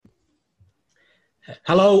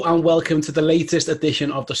Hello and welcome to the latest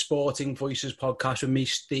edition of the Sporting Voices podcast with me,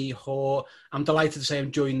 Steve Hoare. I'm delighted to say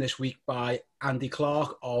I'm joined this week by Andy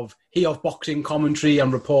Clarke of boxing commentary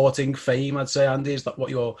and reporting fame. I'd say, Andy, is that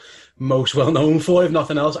what you're most well known for, if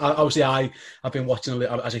nothing else? I've been watching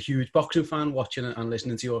as a huge boxing fan, watching it and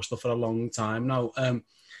listening to your stuff for a long time now. Am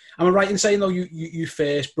I right in saying though you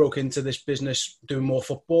first broke into this business doing more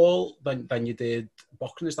football than you did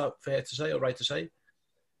boxing? Is that fair to say or right to say?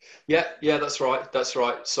 Yeah, that's right. That's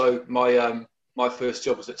right. So my first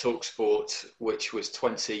job was at TalkSport, which was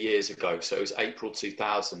 20 years ago. So it was April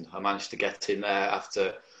 2000. I managed to get in there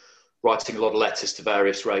after writing a lot of letters to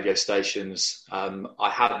various radio stations. I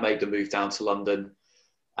had made the move down to London,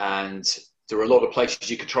 and there were a lot of places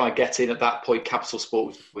you could try and get in at that point. Capital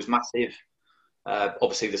Sport was massive.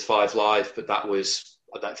 Obviously, there's Five Live, but I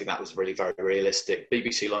don't think that was really very realistic.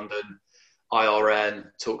 BBC London,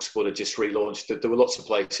 IRN, TalkSport had just relaunched. There were lots of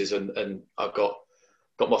places, and I got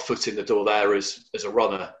my foot in the door there as a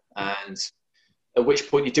runner. And at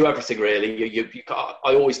which point you do everything really. I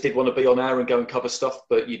always did want to be on air and go and cover stuff,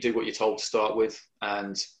 but you do what you're told to start with,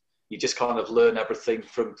 and you just kind of learn everything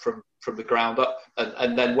from the ground up.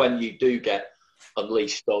 And then when you do get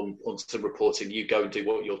unleashed on some reporting, you go and do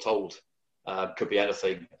what you're told. Could be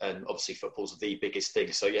anything, and obviously football's the biggest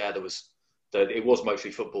thing. So yeah, it was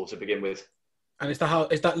mostly football to begin with. And is that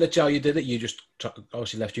literally how you did it? You just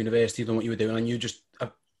obviously left university, done what you were doing, and you just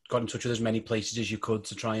got in touch with as many places as you could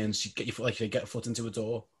to try and get your get a foot into a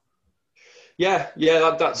door. Yeah.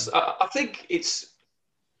 That's. I think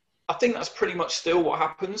that's pretty much still what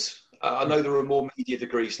happens. I know there are more media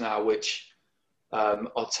degrees now which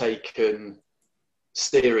are taken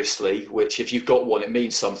seriously. Which, if you've got one, it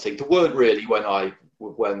means something. There weren't really when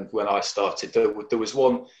I started. There was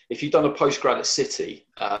one. If you'd done a postgrad at City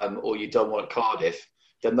or you'd done one at Cardiff,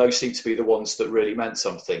 then those seem to be the ones that really meant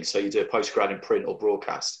something. So you do a postgrad in print or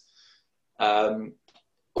broadcast.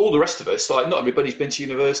 All the rest of us, like, not everybody's been to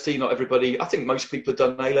university. Not everybody. I think most people have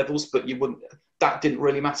done A levels, but that didn't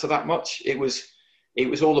really matter that much. It was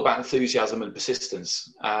all about enthusiasm and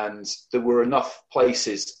persistence, and there were enough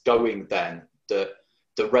places going then that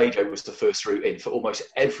the radio was the first route in for almost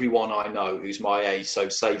everyone I know who's my age. So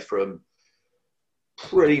say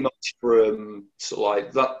pretty much from sort of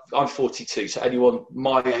like that. I'm 42, so anyone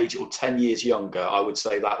my age or 10 years younger, I would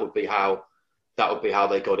say that would be how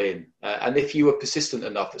they got in. And if you were persistent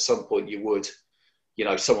enough, at some point you would,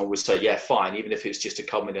 someone would say, yeah, fine, even if it's just to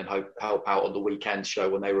come in and help out on the weekend show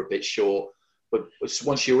when they were a bit short. But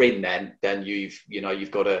once you're in, then you've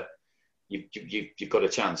got a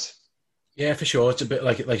chance. Yeah, for sure. It's a bit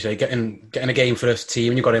like you say, getting a game for a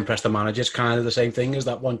team and you've got to impress the manager. It's kind of the same thing as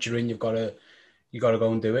that. Once you're in, you've got to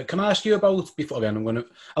go and do it. Can I ask you about, before again,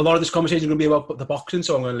 a lot of this conversation is going to be about the boxing,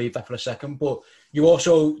 so I'm going to leave that for a second. But you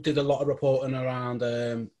also did a lot of reporting around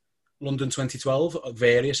London 2012 at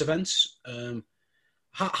various events.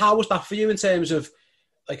 How was that for you in terms of,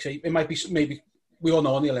 like say, it might be, maybe we all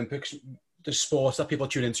know on the Olympics, the sports that people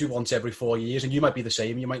tune into once every 4 years, and you might be the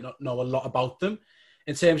same. You might not know a lot about them.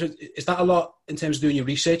 In terms of, is that a lot in terms of doing your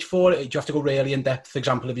research for it? Do you have to go really in depth? For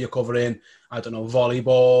example, if you're covering, I don't know, volleyball,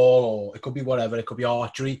 or it could be whatever, it could be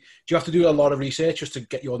archery. Do you have to do a lot of research just to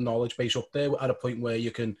get your knowledge base up there at a point where you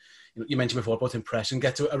can, you mentioned before about impress and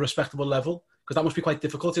get to a respectable level? Because that must be quite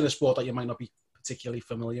difficult in a sport that you might not be particularly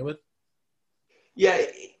familiar with. Yeah,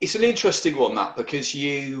 it's an interesting one, that, because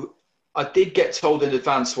I did get told in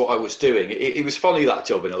advance what I was doing. It was funny, that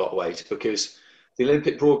job, in a lot of ways, because the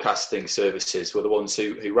Olympic Broadcasting Services were the ones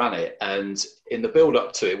who ran it, and in the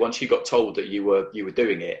build-up to it, once you got told that you were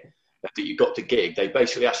doing it, that you got the gig, they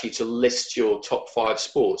basically asked you to list your top 5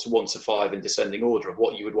 sports, 1 to 5 in descending order of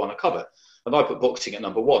what you would want to cover. And I put boxing at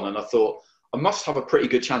number 1, and I thought, I must have a pretty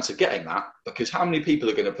good chance of getting that, because how many people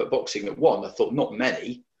are going to put boxing at 1? I thought, not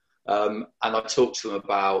many. And I talked to them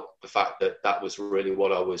about the fact that was really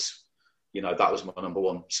what I was, that was my number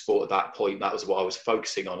 1 sport at that point. That was what I was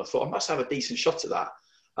focusing on. I thought I must have a decent shot at that.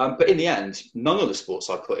 But in the end, none of the sports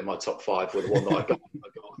I put in my top 5 were the one that I got.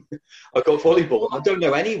 I got volleyball. I don't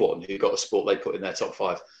know anyone who got a sport they put in their top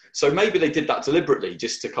 5. So maybe they did that deliberately,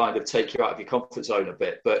 just to kind of take you out of your comfort zone a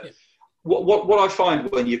bit. But what I find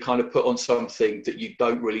when you kind of put on something that you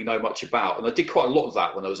don't really know much about, and I did quite a lot of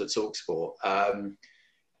that when I was at TalkSport,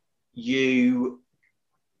 you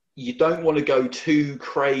don't want to go too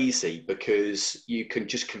crazy, because you can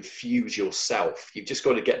just confuse yourself. You've just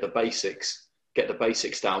got to get the basics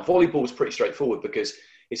down. Volleyball is pretty straightforward because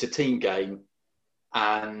it's a team game,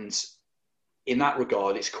 and in that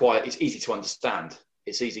regard, it's easy to understand.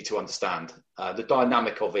 The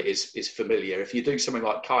dynamic of it is familiar. If you do something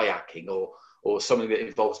like kayaking or or something that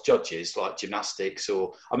involves judges like gymnastics,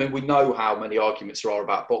 or I mean, we know how many arguments there are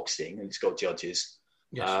about boxing, and it's got judges.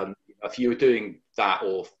 Yes. If you were doing that,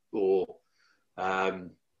 or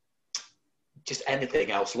just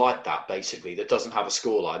anything else like that, basically, that doesn't have a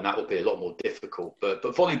scoreline, that would be a lot more difficult. But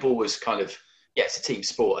volleyball was kind of, it's a team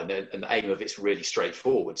sport, and the aim of it's really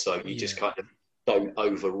straightforward. So you just kind of don't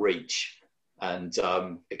overreach and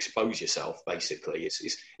expose yourself. Basically,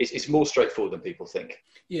 it's more straightforward than people think.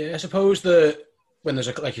 Yeah, I suppose that when there's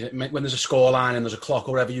when there's a scoreline and there's a clock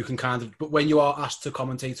or whatever, you can kind of. But when you are asked to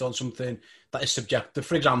commentate on something that is subjective,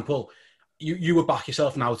 for example, you would back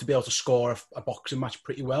yourself now to be able to score a boxing match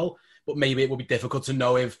pretty well. But maybe it would be difficult to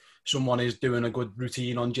know if someone is doing a good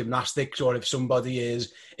routine on gymnastics, or if somebody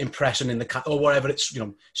is impressing in the or whatever. It's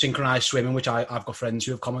synchronized swimming, which I've got friends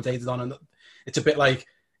who have commentated on, and it's a bit like,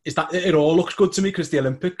 is that it all looks good to me because the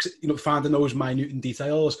Olympics, finding those minute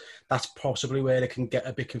details, that's possibly where it can get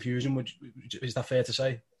a bit confusing. Is that fair to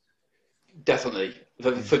say? Definitely.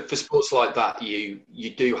 For sports like that, you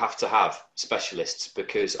do have to have specialists,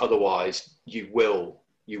 because otherwise you will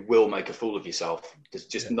make a fool of yourself. There's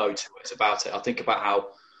just no two ways about it. I think about how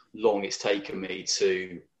long it's taken me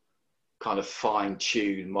to kind of fine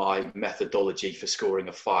tune my methodology for scoring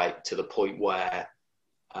a fight to the point where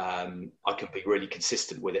I can be really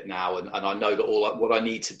consistent with it now. And I know that what I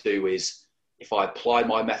need to do is, if I apply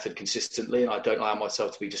my method consistently and I don't allow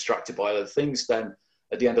myself to be distracted by other things, then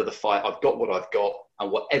at the end of the fight, I've got what I've got,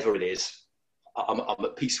 and whatever it is, I'm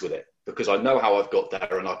at peace with it, because I know how I've got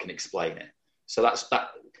there and I can explain it. So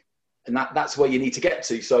that's where you need to get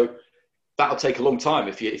to. So that'll take a long time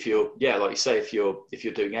if you're like you say, if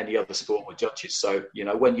you're doing any other sport with judges. So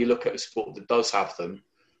when you look at a sport that does have them,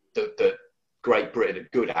 that Great Britain are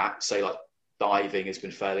good at, say like diving has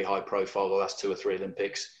been fairly high profile the last 2 or 3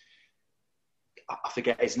 Olympics. I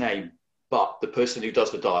forget his name, but the person who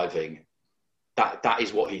does the diving, that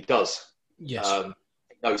is what he does. Yes.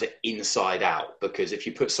 He knows it inside out, because if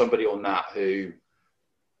you put somebody on that who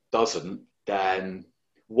doesn't, then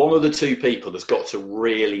one of the two people has got to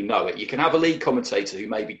really know it. You can have a lead commentator who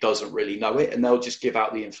maybe doesn't really know it, and they'll just give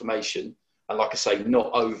out the information and, like I say,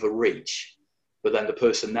 not overreach. But then the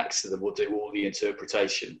person next to them will do all the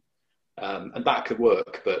interpretation. And that could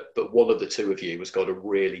work, but one of the two of you has got to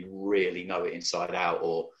really, really know it inside out,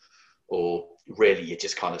 or really you're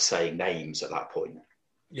just kind of saying names at that point.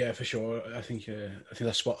 Yeah, for sure. I think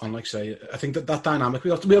that's spot on. Like I say, I think that dynamic.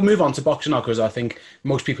 We'll move on to boxing now, because I think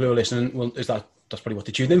most people who are listening that's probably what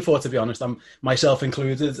they tune in for. To be honest, I'm myself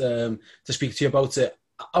included, to speak to you about it.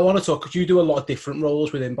 I want to talk, because you do a lot of different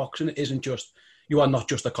roles within boxing. It isn't just, you are not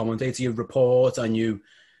just a commentator. You report, and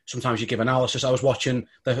sometimes you give analysis. I was watching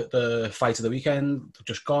the fight of the weekend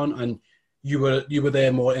just gone, and you were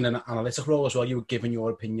there more in an analytic role as well. You were giving your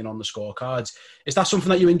opinion on the scorecards. Is that something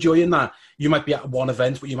that you enjoy, in that you might be at one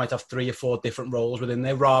event, but you might have 3 or 4 different roles within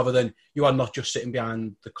there, rather than you are not just sitting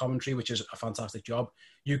behind the commentary, which is a fantastic job.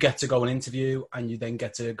 You get to go and interview, and you then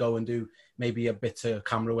get to go and do maybe a bit to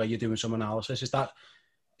camera where you're doing some analysis. Is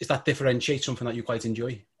that differentiate something that you quite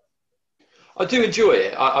enjoy? I do enjoy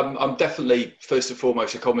it. I'm definitely first and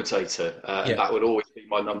foremost a commentator, and that would always be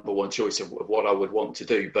my number one choice of what I would want to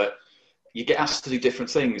do. But you get asked to do different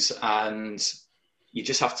things, and you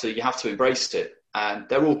just have to embrace it, and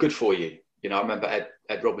they're all good for you. I remember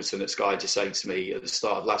Ed Robinson at Sky just saying to me at the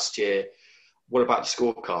start of last year, "What about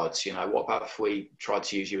your scorecards? What about if we tried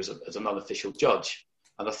to use you as an unofficial judge?"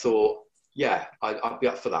 And I thought, yeah, I'd be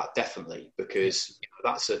up for that, definitely, because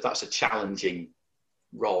that's a challenging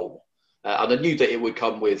role, and I knew that it would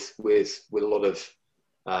come with a lot of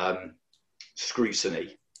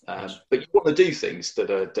scrutiny. But you want to do things that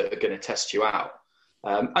are going to test you out,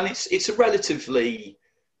 and it's a relatively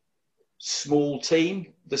small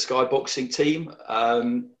team, the Sky Boxing team,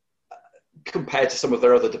 compared to some of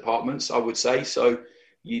their other departments, I would say. So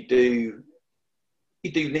you do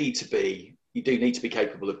need to be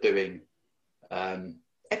capable of doing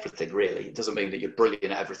everything, really. It doesn't mean that you're brilliant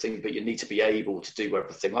at everything, but you need to be able to do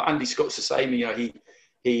everything. Like Andy Scott's the same.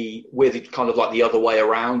 We're kind of like the other way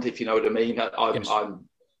around, if you know what I mean.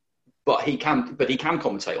 But he can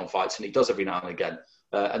commentate on fights, and he does every now and again,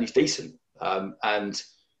 and he's decent. And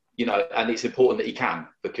it's important that he can,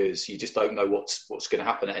 because you just don't know what's going to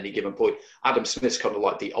happen at any given point. Adam Smith's kind of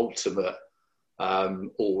like the ultimate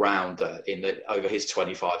all-rounder in that over his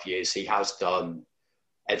 25 years, he has done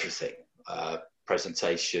everything: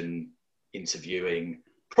 presentation, interviewing.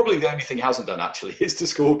 Probably the only thing he hasn't done actually is the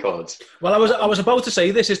scorecards. Well, I was about to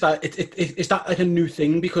say this, is that is that like a new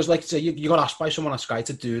thing? Because, like, say, you got asked by someone at Sky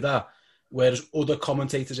to do that, whereas other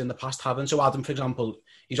commentators in the past haven't. So Adam, for example,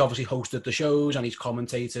 he's obviously hosted the shows and he's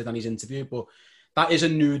commentated and he's interviewed, but that is a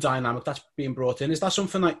new dynamic that's being brought in. Is that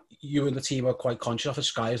something that you and the team are quite conscious of at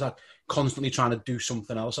Sky? Is that constantly trying to do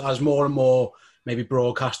something else as more and more maybe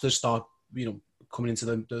broadcasters start, coming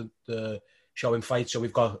into the showing fights? So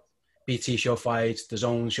we've got BT show fights, the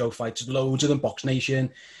Zone show fights, loads of them, Box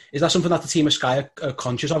Nation. Is that something that the team of Sky are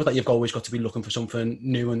conscious of, that you've always got to be looking for something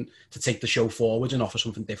new and to take the show forward and offer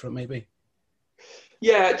something different maybe?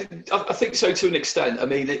 Yeah, I think so to an extent. I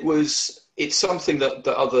mean, it's something that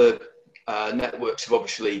other networks have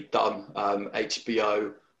obviously done.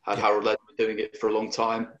 HBO had Harold Ledman doing it for a long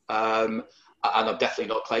time. And I'm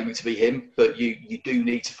definitely not claiming to be him, but you do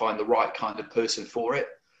need to find the right kind of person for it,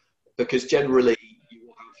 because generally you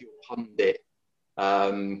will have your pundit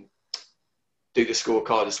do the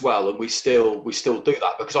scorecard as well, and we still do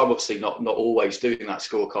that, because I'm obviously not always doing that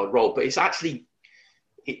scorecard role. But it's actually,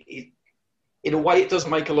 in a way, it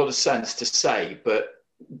doesn't make a lot of sense to say, but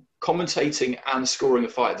commentating and scoring a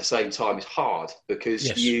fight at the same time is hard,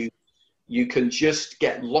 because you can just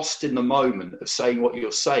get lost in the moment of saying what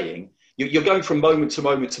you're saying. You're going from moment to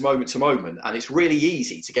moment to moment to moment, and it's really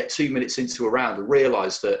easy to get 2 minutes into a round and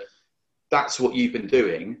realise that that's what you've been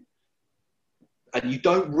doing, and you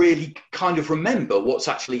don't really kind of remember what's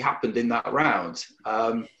actually happened in that round.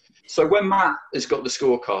 So when Matt has got the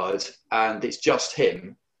scorecard and it's just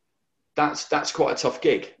him, that's quite a tough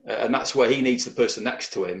gig, and that's where he needs the person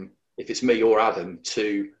next to him, if it's me or Adam,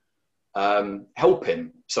 to help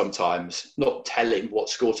him sometimes, not tell him what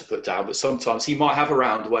score to put down, but sometimes he might have a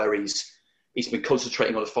round where he's been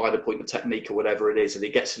concentrating on a finer point of technique or whatever it is, and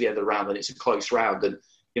it gets to the end of the round and it's a close round, and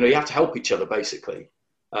you have to help each other basically.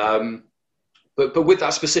 But with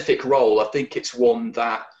that specific role, I think it's one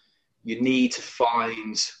that you need to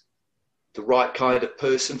find the right kind of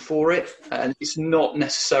person for it. And it's not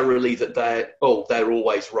necessarily that they're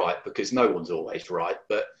always right, because no one's always right,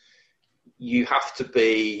 but you have to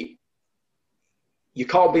be, you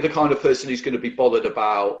can't be the kind of person who's going to be bothered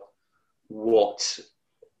about what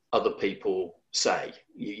other people say.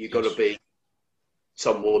 You've got to be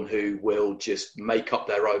someone who will just make up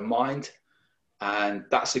their own mind. And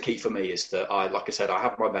that's the key for me, is that like I said, I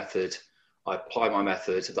have my method. I apply my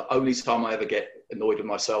method. The only time I ever get annoyed with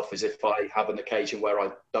myself is if I have an occasion where I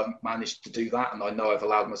don't manage to do that, and I know I've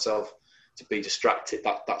allowed myself to be distracted.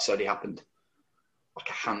 That's only happened like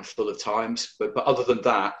a handful of times. But other than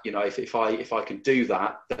that, if I can do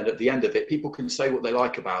that, then at the end of it, people can say what they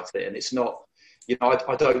like about it, and it's not,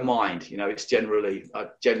 I don't mind. It's generally, I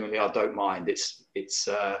don't mind. It's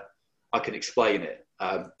I can explain it,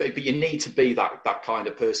 but you need to be that kind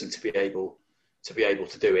of person to be able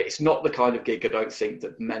to do it. It's not the kind of gig I don't think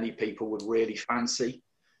that many people would really fancy,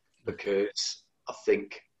 because I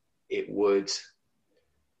think it would,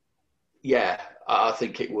 I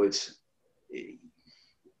think it would,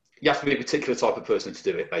 you have to be a particular type of person to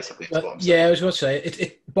do it, basically. I was going to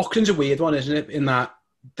say, boxing's a weird one, isn't it? In that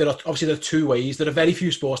there are two ways. There are very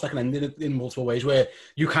few sports that can end in multiple ways, where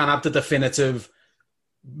you can have the definitive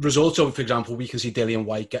results. So, for example, we can see Dillian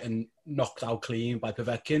White getting knocked out clean by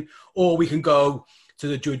Povetkin, or we can go to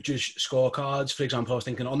the judges' scorecards. For example, I was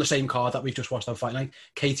thinking on the same card that we've just watched on Fight Night,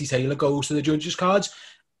 Katie Taylor goes to the judges' cards,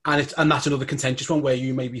 and that's another contentious one where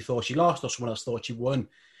you maybe thought she lost or someone else thought she won.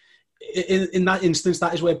 In that instance,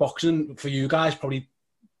 that is where boxing for you guys probably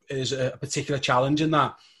is a particular challenge, in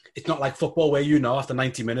that it's not like football where after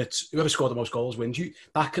 90 minutes whoever scored the most goals wins.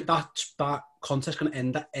 That contest can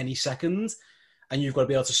end at any second, and you've got to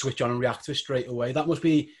be able to switch on and react to it straight away.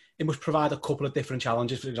 It must provide a couple of different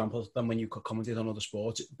challenges, for example, than when you could commentate on other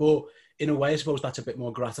sports. But in a way, I suppose that's a bit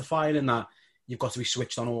more gratifying, in that you've got to be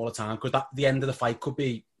switched on all the time, because the end of the fight could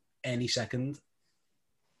be any second.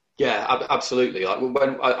 Yeah, absolutely. Like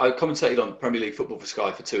when I commentated on Premier League football for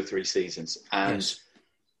Sky for 2 or 3 seasons, and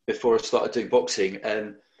before I started doing boxing,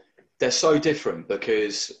 and they're so different,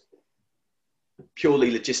 because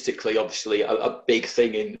purely logistically, obviously, a big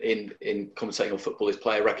thing in commentating on football is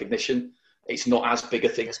player recognition. It's not as big a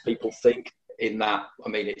thing as people think, in that, I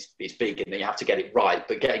mean, it's big and you have to get it right,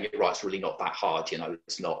 but getting it right is really not that hard.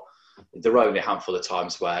 It's not. There are only a handful of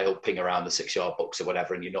times where it'll ping around the 6-yard box or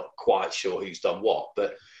whatever, and you're not quite sure who's done what.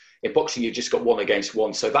 But in boxing, you've just got one against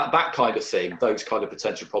one. So that kind of thing, those kind of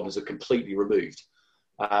potential problems are completely removed.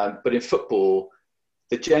 But in football,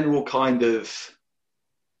 the general kind of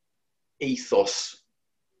ethos,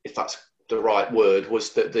 if that's the right word,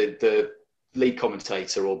 was that the lead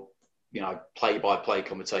commentator, or play-by-play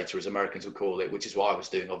commentator, as Americans would call it, which is what I was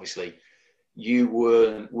doing, obviously, you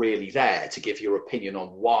weren't really there to give your opinion on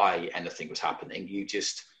why anything was happening. You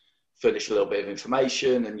just furnish a little bit of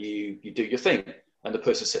information and you do your thing, and the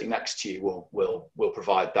person sitting next to you will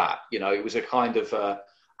provide that. It was a kind of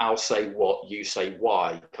I'll say what, you say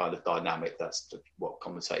why kind of dynamic. That's what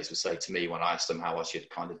commentators would say to me when I asked them how I should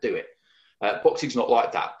kind of do it. Boxing's not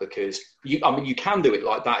like that, because you can do it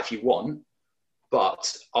like that if you want,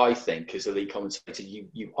 but I think as a lead commentator,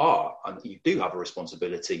 you do have a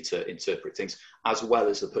responsibility to interpret things as well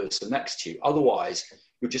as the person next to you. Otherwise,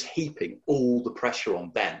 you're just heaping all the pressure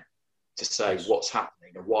on them to say what's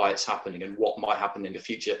happening and why it's happening and what might happen in the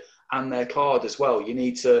future, and their card as well. You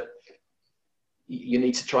need to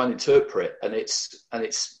try and interpret, and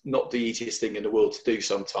it's not the easiest thing in the world to do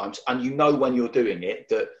sometimes. And you know when you're doing it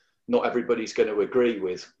that not everybody's going to agree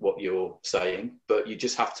with what you're saying, but you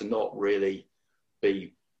just have to not really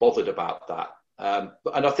be bothered about that.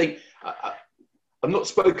 And I think I've not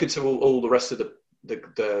spoken to all the rest of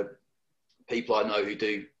the people I know who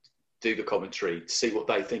do the commentary to see what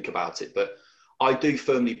they think about it, but I do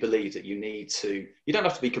firmly believe that you don't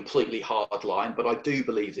have to be completely hard line, but I do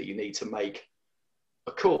believe that you need to make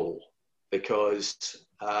a call, because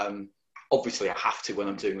obviously I have to when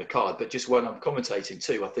I'm doing the card, but just when I'm commentating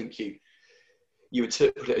too, I think you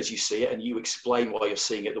interpret it as you see it, and you explain why you're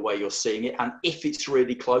seeing it the way you're seeing it. And if it's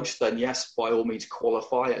really close, then yes, by all means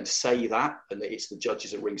qualify it and say that, and that it's the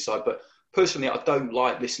judges at ringside. But personally, I don't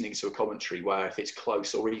like listening to a commentary where if it's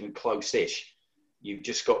close or even close-ish, you've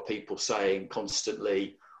just got people saying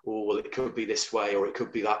constantly, oh, well, it could be this way, or it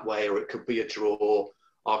could be that way, or it could be a draw,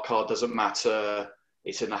 our card doesn't matter,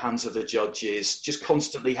 it's in the hands of the judges, just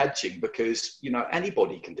constantly hedging, because,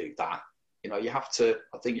 anybody can do that. You've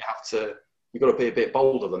got to be a bit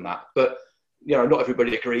bolder than that. But, not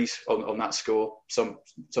everybody agrees on that score. Some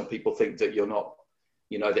people think that you're not,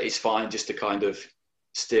 that it's fine just to kind of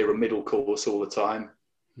steer a middle course all the time.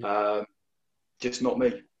 Just not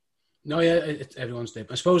me. No, yeah, everyone's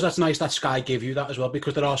different. I suppose that's nice that Sky give you that as well,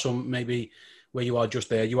 because there are some maybe where you are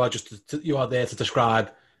there to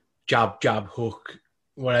describe jab, hook,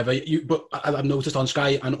 whatever. But I've noticed on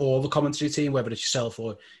Sky and all the commentary team, whether it's yourself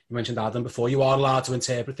or you mentioned Adam before, you are allowed to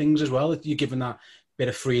interpret things as well. You're given that bit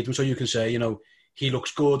of freedom, so you can say, he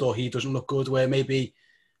looks good or he doesn't look good. Where maybe,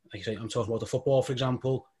 like you say, I'm talking about the football, for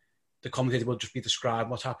example, the commentator will just be describing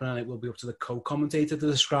what's happening, and it will be up to the co-commentator to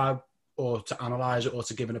describe or to analyse it or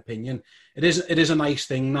to give an opinion. It is a nice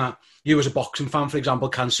thing that you as a boxing fan, for example,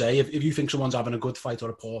 can say, if you think someone's having a good fight or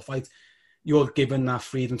a poor fight, you're given that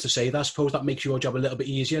freedom to say that. I suppose that makes your job a little bit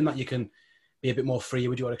easier, and that you can be a bit more free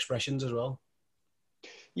with your expressions as well.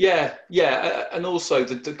 Yeah, and also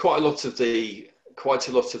quite a lot of the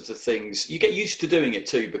things you get used to doing it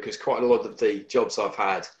too, because quite a lot of the jobs I've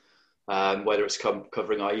had, whether it's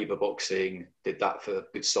covering AIBA boxing, did that for a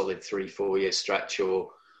good solid 3-4 year stretch,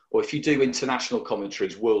 or if you do international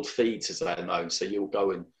commentaries, world feeds as they're known, so you'll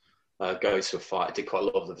go and go to a fight. I did quite a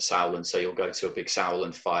lot of the Sauerland, so you'll go to a big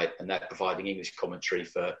Sauerland fight, and they're providing English commentary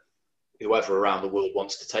for whoever around the world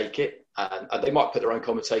wants to take it. And they might put their own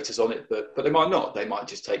commentators on it, but they might not. They might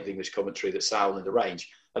just take the English commentary that Sauerland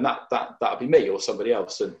arrange, and that'll be me or somebody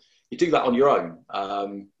else. And you do that on your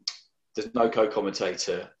own. There's no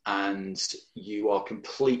co-commentator, and you are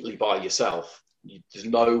completely by yourself. There's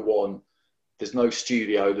no one. There's no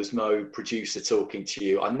studio, there's no producer talking to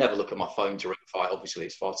you. I never look at my phone during a fight. Obviously,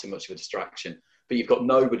 it's far too much of a distraction. But you've got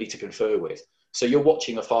nobody to confer with. So you're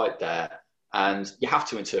watching a fight there, and you have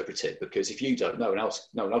to interpret it, because if you don't, no one else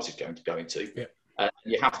is going to. Yeah. And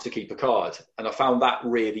you have to keep a card. And I found that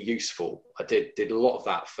really useful. I did a lot of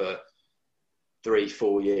that for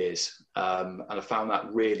 3-4 years. And I found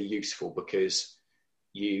that really useful, because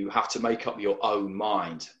you have to make up your own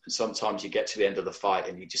mind. And sometimes you get to the end of the fight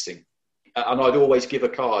and you just think, and I'd always give a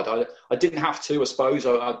card. I didn't have to, I suppose.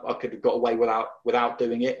 I could have got away without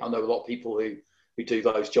doing it. I know a lot of people who do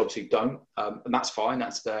those jobs who don't, and that's fine.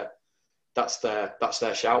 That's their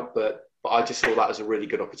shout. But I just saw that as a really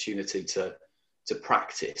good opportunity to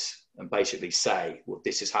practice and basically say, well,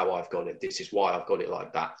 this is how I've got it. This is why I've got it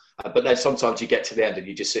like that. But then sometimes you get to the end and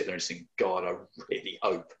you just sit there and think, God, I really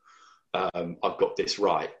hope I've got this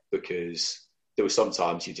right, because there were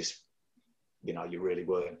sometimes you just, you really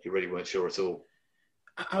weren't sure at all.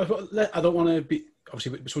 I don't want to be,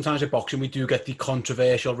 obviously, sometimes in boxing we do get the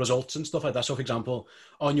controversial results and stuff like that. So, for example,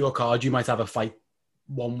 on your card, you might have a fight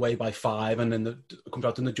one way by 5, and then it comes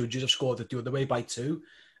out and the judges have scored it the other way by 2.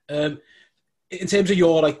 In terms of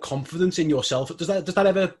your confidence in yourself, does that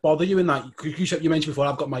ever bother you in that? You mentioned before,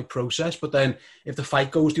 I've got my process, but then if the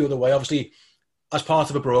fight goes the other way, obviously, as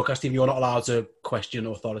part of a broadcast team, you're not allowed to question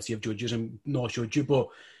the authority of judges, and nor should you. But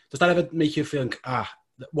does that ever make you think,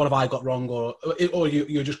 what have I got wrong? Or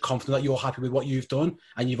you're just confident that you're happy with what you've done,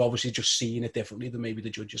 and you've obviously just seen it differently than maybe the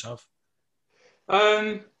judges have?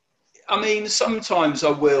 Sometimes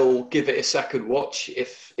I will give it a second watch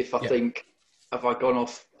if I think have I gone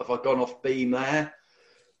off beam there?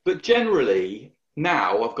 But generally,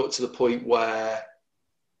 now I've got to the point where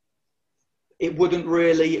it wouldn't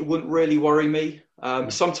really worry me.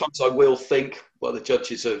 Sometimes I will think, well, the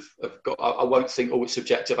judges have got. I won't think, oh, it's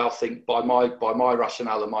subjective. I'll think by my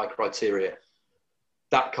rationale and my criteria,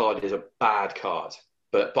 that card is a bad card.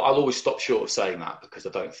 But I'll always stop short of saying that because I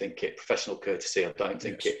don't think it professional courtesy. I don't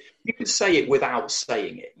think it. You can say it without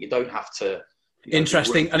saying it. You don't have to.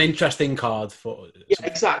 An interesting card for. Yeah,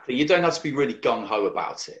 exactly. You don't have to be really gung ho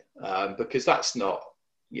about it because that's not.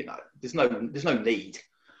 There's no need.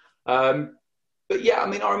 But yeah, I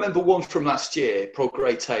mean, I remember one from last year,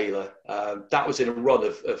 Prograis Taylor. That was in a run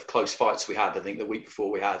of close fights we had. I think the week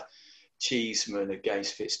before we had Cheeseman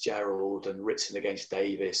against Fitzgerald and Ritson against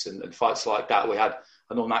Davis and fights like that. We had,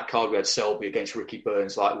 and on that card we had Selby against Ricky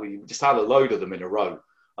Burns. Like we just had a load of them in a row, and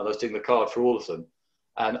I was doing the card for all of them.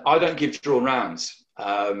 And I don't give drawn rounds.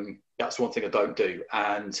 That's one thing I don't do.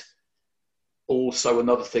 And also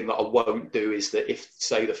another thing that I won't do is that if,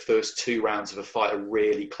 say, the first 2 rounds of a fight are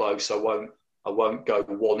really close, I won't go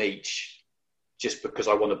one each just because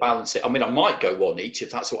I want to balance it. I mean, I might go one each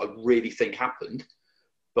if that's what I really think happened.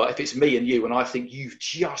 But if it's me and you and I think you've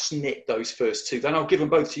just nicked those first 2, then I'll give them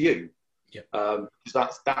both to you. Yep.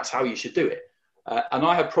 Because that's how you should do it. And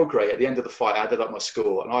I had Prograis at the end of the fight. I added up my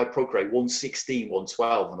score, and I had Prograis 116,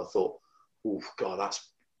 112, and I thought, oh God, that's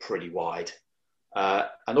pretty wide. And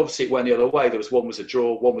obviously it went the other way. One was a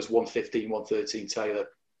draw, one was 115, 113 Taylor,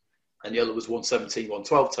 and the other was 117,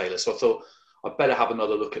 112 Taylor. So I thought, I'd better have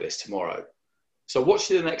another look at this tomorrow. So I watched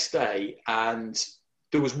it the next day, and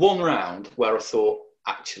there was one round where I thought,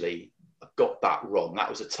 actually, I got that wrong. That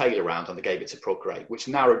was a Taylor round, and I gave it to Prograis, which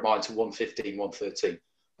narrowed mine to 115, 113.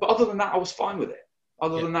 But other than that, I was fine with it.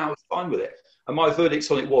 And my verdict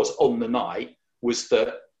on it on the night was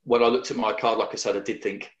that when I looked at my card, like I said, I did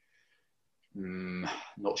think,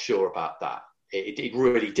 not sure about that. It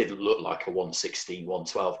really didn't look like a 116,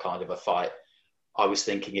 112 kind of a fight. I was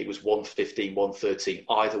thinking it was 115, 113,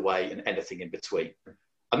 either way, and anything in between.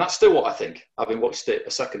 And that's still what I think, having watched it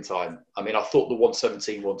a second time. I mean, I thought the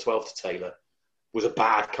 117, 112 to Taylor was a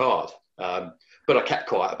bad card. But I kept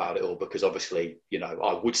quiet about it all because obviously,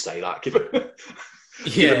 I would say that.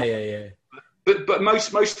 Yeah. But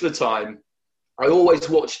most of the time, I always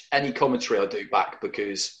watch any commentary I do back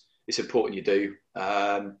because it's important you do.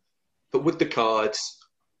 But with the cards,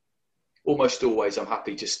 almost always I'm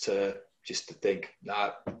happy just to think,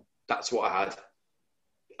 nah, that's what I had.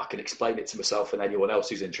 I can explain it to myself and anyone else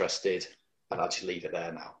who's interested, and I'll just leave it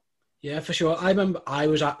there now. Yeah, for sure. I remember I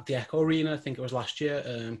was at the Echo Arena, I think it was last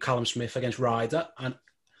year, Callum Smith against Ryder. And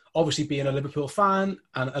obviously being a Liverpool fan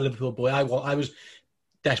and a Liverpool boy, I was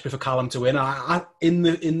desperate for Callum to win. In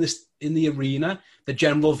the arena, the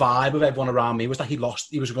general vibe of everyone around me was that he lost.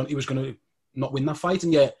 He was going to not win that fight.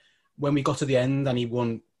 And yet when we got to the end and he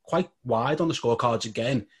won quite wide on the scorecards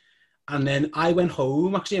again. And then I went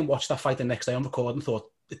home actually and watched that fight the next day on record and thought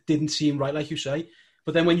it didn't seem right, like you say.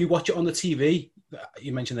 But then when you watch it on the TV,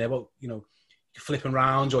 you mentioned there about, flipping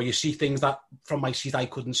rounds or you see things that from my seat I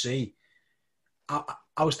couldn't see.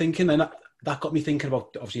 I was thinking, and that got me thinking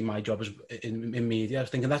about, obviously, my job is in media. I was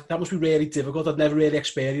thinking that must be really difficult. I'd never really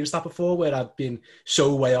experienced that before, where I'd been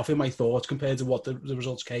so way off in my thoughts compared to what the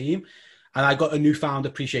results came. And I got a newfound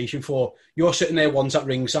appreciation for, you're sitting there once at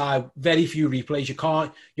ringside, very few replays. You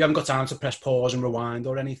haven't got time to press pause and rewind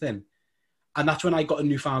or anything. And that's when I got a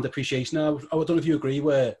newfound appreciation. I don't know if you agree,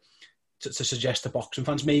 where to suggest to boxing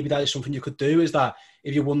fans, maybe that is something you could do, is that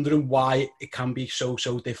if you're wondering why it can be so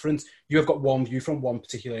different, you have got one view from one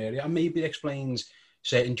particular area, and maybe it explains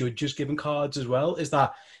certain judges giving cards as well. Is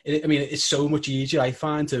that, it's so much easier, I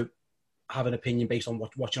find, to have an opinion based on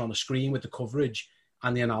watching on the screen with the coverage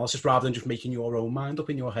and the analysis, rather than just making your own mind up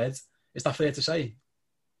in your head. Is that fair to say?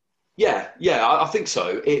 Yeah, I think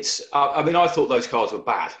so. I thought those cards were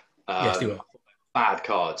bad. Yes, they were. Bad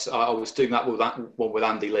cards. I was doing that one with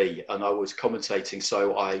Andy Lee, and I was commentating,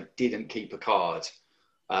 so I didn't keep a card.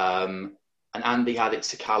 And Andy had it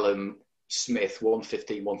to Callum Smith,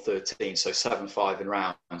 115, 113, so 7-5 in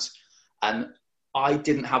rounds. And I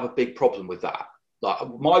didn't have a big problem with that. Like,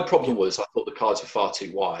 my problem was I thought the cards were far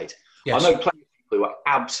too wide. Yes. I know plenty of people who are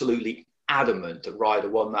absolutely adamant that Ryder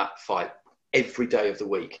won that fight every day of the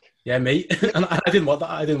week. Yeah, me. And I didn't want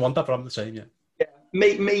that, but I'm the same, yeah.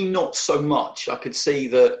 Me, not so much. I could see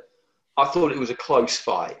that. I thought it was a close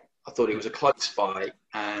fight.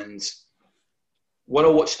 And when I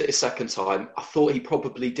watched it a second time, I thought he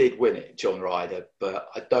probably did win it, John Ryder, but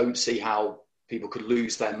I don't see how people could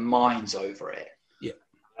lose their minds over it. Yeah.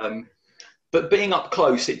 But being up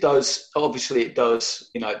close, it does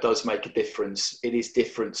make a difference. It is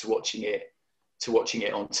different to watching it to watching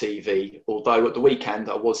it on TV. Although at the weekend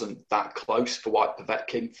I wasn't that close for White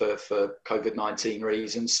Povetkin for COVID-19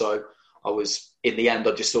 reasons. So I was, in the end,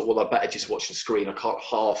 I just thought, well, I better just watch the screen. I can't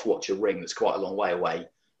half watch a ring that's quite a long way away,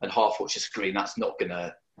 and half watch a screen it's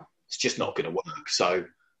just not gonna work. So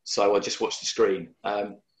I just watched the screen.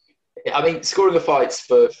 I mean, scoring the fights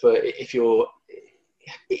for if you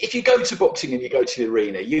go to boxing and you go to the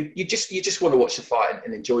arena, you just want to watch the fight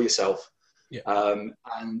and enjoy yourself. Yeah.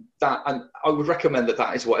 And I would recommend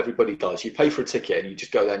that is what everybody does. You pay for a ticket and you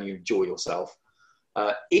just go there and you enjoy yourself.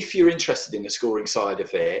 If you're interested in the scoring side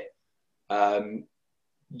of it,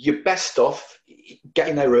 you're best off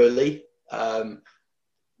getting there early,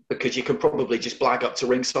 because you can probably just blag up to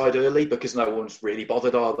ringside early because no one's really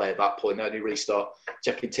bothered, are they, at that point? They only really start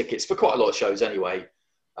checking tickets for quite a lot of shows anyway,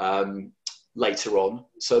 later on.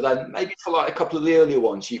 So then maybe for like a couple of the earlier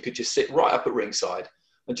ones, you could just sit right up at ringside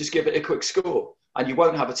and just give it a quick score. And you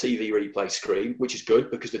won't have a TV replay screen, which is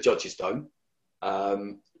good because the judges don't.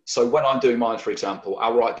 So when I'm doing mine, for example,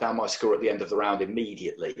 I'll write down my score at the end of the round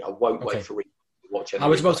immediately. I won't wait for replay to watch anything. I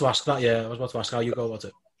was about to ask that, yeah. I was about to ask how you go about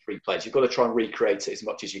it. Replays. You've got to try and recreate it as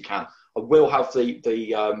much as you can. I will have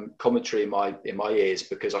the commentary in my ears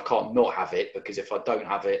because I can't not have it, because if I don't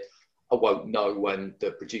have it, I won't know when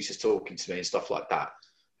the producer's talking to me and stuff like that.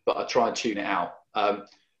 But I try and tune it out.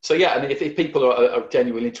 So yeah, I mean, if people are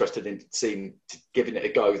genuinely interested in giving it a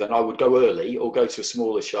go, then I would go early or go to a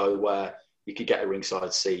smaller show where you could get a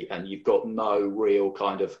ringside seat and you've got no real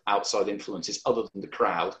kind of outside influences other than the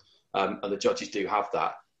crowd, and the judges do have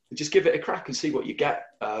that. Just give it a crack and see what you get.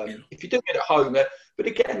 If you do it at home, but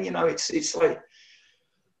again, it's like,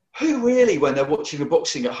 who really, when they're watching the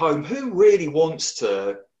boxing at home, who really wants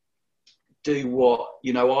to do what,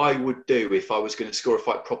 I would do if I was going to score a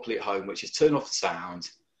fight properly at home, which is turn off the sound,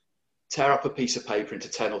 tear up a piece of paper into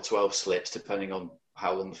 10 or 12 slips, depending on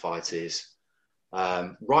how long the fight is,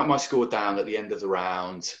 write my score down at the end of the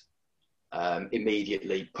round,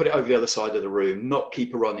 immediately, put it over the other side of the room, not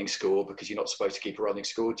keep a running score, because you're not supposed to keep a running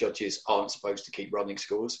score. Judges aren't supposed to keep running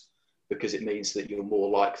scores because it means that you're more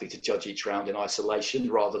likely to judge each round in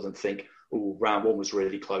isolation rather than think, oh, round 1 was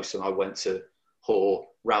really close and I went to Hoare,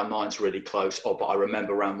 round 9's really close, but I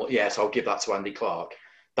remember round 1, yes, I'll give that to Andy Clarke.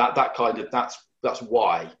 That's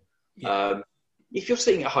why. Yeah. If you're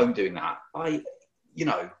sitting at home doing that,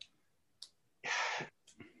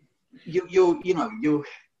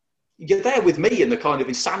 you're there with me in the kind of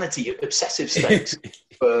insanity, obsessive state.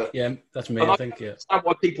 Yeah, that's me, I think, yeah. I understand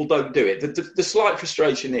why people don't do it. The slight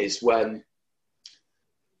frustration is when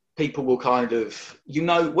people will kind of, you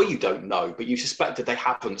don't know, but you suspect that they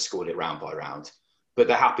haven't scored it round by round, but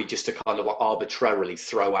they're happy just to kind of arbitrarily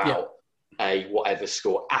throw out a whatever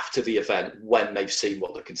score after the event when they've seen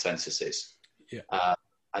what the consensus is. Yeah.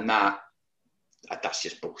 And that's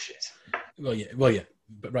just bullshit. Well, yeah.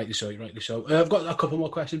 But rightly so. I've got a couple more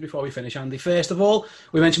questions before we finish, Andy. First of all,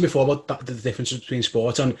 we mentioned before about the difference between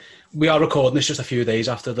sports, and we are recording this just a few days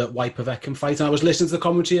after the White Povetkin fight, and I was listening to the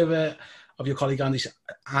commentary of your colleague Andy,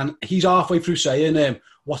 and he's halfway through saying,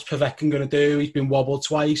 what's Povetkin going to do? He's been wobbled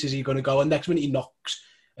twice. Is he going to go? And next minute he knocks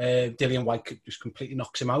Dillian White, just completely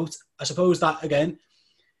knocks him out. I suppose that, again,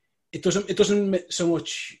 it doesn't so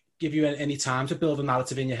much give you any time to build a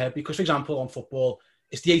narrative in your head, because, for example, on football,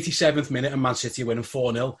 it's the 87th minute and Man City are winning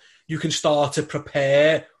 4-0. You can start to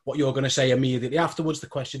prepare what you're going to say immediately afterwards, the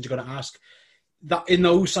questions you're going to ask. That in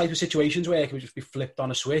those type of situations where it can just be flipped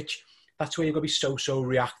on a switch, that's where you're going to be so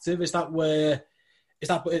reactive. Is that where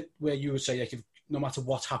you would say, like, no matter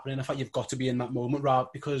what's happening, in fact, you've got to be in that moment, right?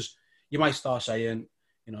 Because you might start saying,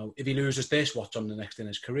 if he loses this, what's on the next in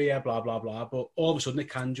his career, blah, blah, blah. But all of a sudden it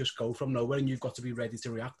can just go from nowhere and you've got to be ready to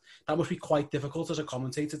react. That must be quite difficult as a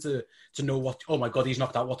commentator to know what, oh my God, he's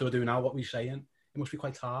knocked out, what do I do now? What are we saying? It must be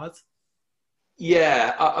quite hard.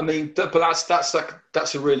 Yeah, I mean, but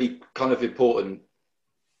that's a really kind of important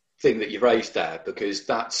thing that you've raised there, because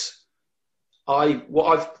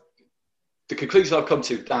the conclusion I've come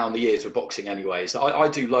to down the years with boxing anyway is that I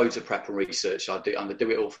do loads of prep and research. I do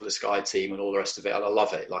it all for the Sky team and all the rest of it. And I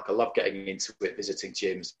love it. Like, I love getting into it, visiting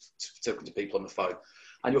gyms, talking to people on the phone.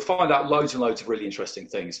 And you'll find out loads and loads of really interesting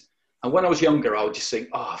things. And when I was younger, I would just think,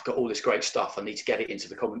 I've got all this great stuff. I need to get it into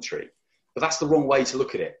the commentary. But that's the wrong way to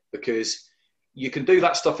look at it, because you can do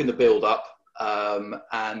that stuff in the build-up,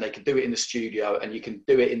 and they can do it in the studio, and you can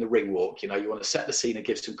do it in the ring walk. You want to set the scene and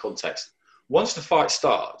give some context. Once the fight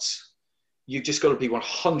starts, you've just got to be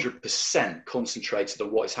 100% concentrated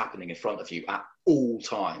on what is happening in front of you at all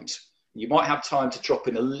times. You might have time to drop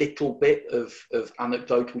in a little bit of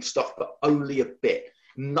anecdotal stuff, but only a bit.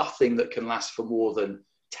 Nothing that can last for more than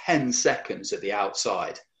 10 seconds at the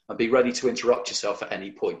outside. and be ready to interrupt yourself at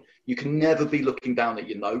any point. You can never be looking down at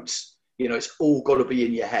your notes. You know, it's all got to be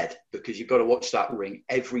in your head because you've got to watch that ring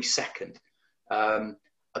every second. I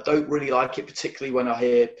don't really like it, particularly when I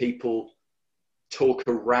hear people talk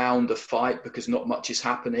around a fight because not much is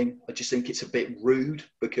happening. I just think it's a bit rude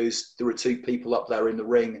because there are two people up there in the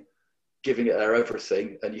ring giving it their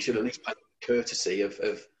everything, and you should at least have the courtesy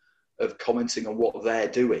of commenting on what they're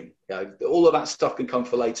doing. You know, all of that stuff can come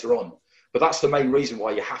for later on, but that's the main reason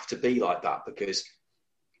why you have to be like that, because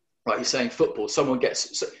like you're saying, football, someone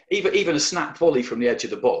gets even a snap volley from the edge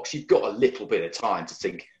of the box, you've got a little bit of time to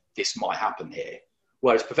think this might happen here.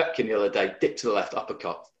 Whereas Povetkin the other day, dip to the left,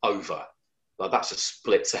 uppercut, over. Like that's a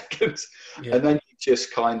split second. Yeah. And then you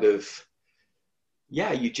just kind of,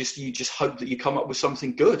 you just hope that you come up with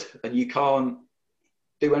something good, and you can't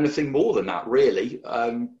do anything more than that, really.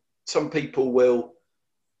 Some people will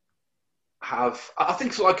have, I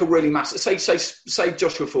think it's like a really massive, say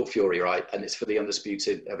Joshua fought Fury, right? And it's for the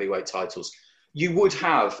undisputed heavyweight titles. You would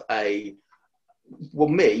have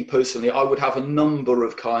me personally, I would have a number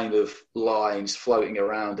of kind of lines floating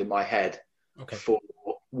around in my head for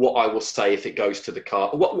what I will say if it goes to the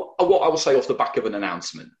card, what I will say off the back of an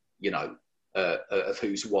announcement, you know, of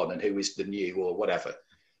who's won and who is the new or whatever.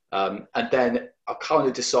 And then I kind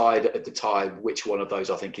of decide at the time which one of those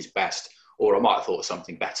I think is best, or I might have thought of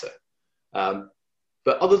something better.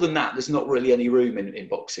 But other than that, there's not really any room in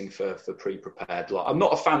boxing for pre-prepared. Like, I'm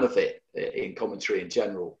not a fan of it in commentary in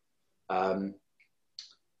general.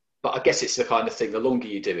 But I guess it's the kind of thing, the longer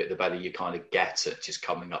you do it, the better you kind of get at just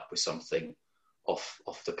coming up with something off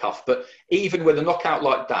the cuff. But even with a knockout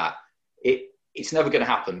like that, it's never going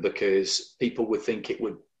to happen because people would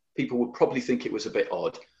probably think it was a bit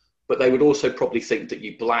odd, but they would also probably think that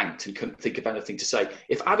you blanked and couldn't think of anything to say.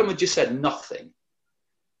 If Adam had just said nothing,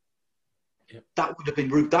 that would have been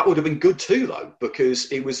rude. That would have been good too, though,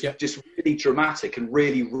 because it was just really dramatic and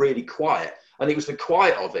really, really quiet. And it was the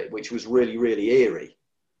quiet of it which was really, really eerie.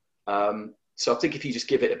 So I think if you just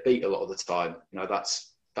give it a beat a lot of the time, you know,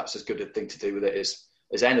 that's as good a thing to do with it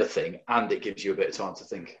as anything, and it gives you a bit of time to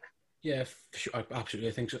think. Yeah, sure, I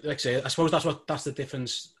absolutely think so. Like I say, I suppose that's the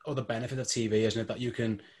difference or the benefit of TV, isn't it? That you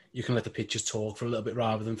can let the pictures talk for a little bit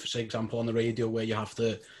rather than, for example, on the radio where you have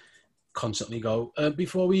to constantly go.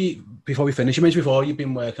 Before we finish, you mentioned before you've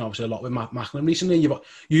been working obviously a lot with Matt Macklin recently.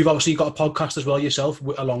 You've obviously got a podcast as well yourself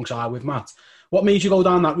alongside with Matt. What made you go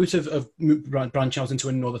down that route of branching out into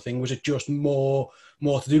another thing? Was it just more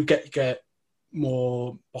to do, get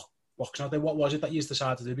more boxing out there? What was it that you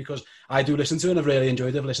decided to do? Because I do listen to it and I've really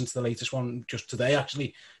enjoyed it. I've listened to the latest one just today,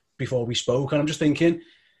 actually, before we spoke. And I'm just thinking,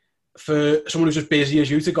 for someone who's as busy as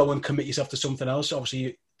you to go and commit yourself to something else,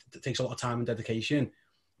 obviously it takes a lot of time and dedication.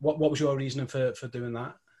 What was your reasoning for doing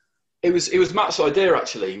that? It was Matt's idea,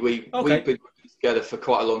 actually. We've been working together for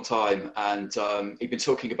quite a long time, and he'd been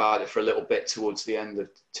talking about it for a little bit towards the end of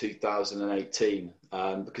 2018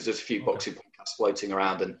 because there's a few boxing podcasts floating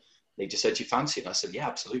around, and he just said, "Do you fancy it?" And I said, "Yeah,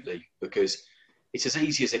 absolutely," because it's as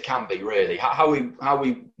easy as it can be, really. How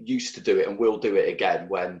we used to do it, and we'll do it again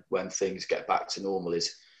when things get back to normal,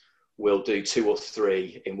 is we'll do 2 or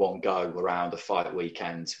 3 in one go around a fight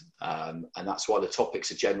weekend, and that's why the topics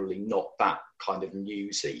are generally not that kind of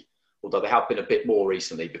newsy. Although they have been a bit more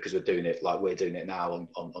recently because we're doing it like we're doing it now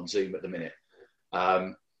on Zoom at the minute.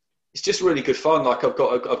 It's just really good fun. Like I've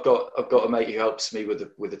got a mate who helps me with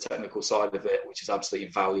the technical side of it, which is absolutely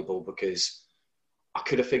invaluable because I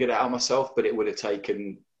could have figured it out myself, but it would have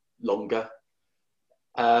taken longer.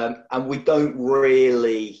 And we don't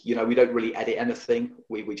really edit anything.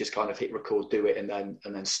 We just kind of hit record, do it, and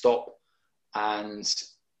then stop. And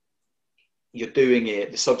you're doing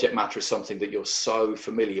it, the subject matter is something that you're so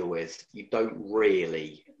familiar with, you don't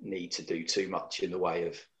really need to do too much in the way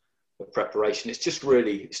of preparation. It's just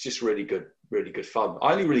really good fun.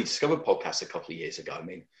 I only really discovered podcasts a couple of years ago. I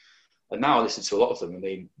mean, and now I listen to a lot of them. I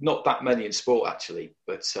mean, not that many in sport actually,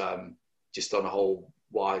 but just on a whole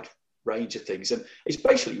wide range of things. And it's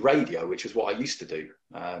basically radio, which is what I used to do.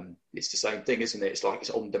 It's the same thing, isn't it? It's like it's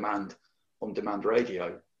on demand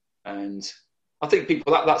radio. And I think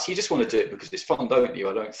people that's you just want to do it because it's fun, don't you?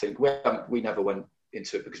 I don't think we never went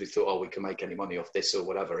into it because we thought, we can make any money off this or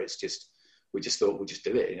whatever. It's just we just thought we'll just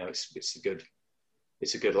do it. You know, it's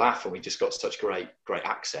a good laugh, and we just got such great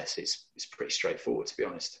access. It's pretty straightforward, to be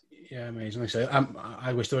honest. Yeah, amazing. Like I say,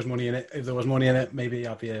 I wish there was money in it. If there was money in it, maybe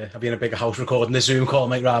I'd be in a bigger house recording this Zoom call,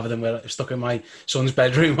 mate, rather than we're stuck in my son's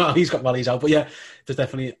bedroom while he's out. But yeah, there's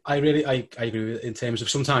definitely. I agree with it in terms of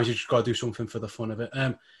sometimes you just got to do something for the fun of it.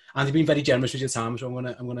 And you've been very generous with your time, so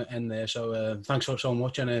I'm gonna end there. So thanks so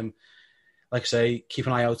much, and like I say, keep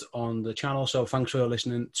an eye out on the channel. So thanks for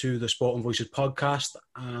listening to the Sport and Voices podcast,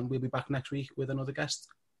 and we'll be back next week with another guest.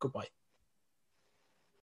 Goodbye.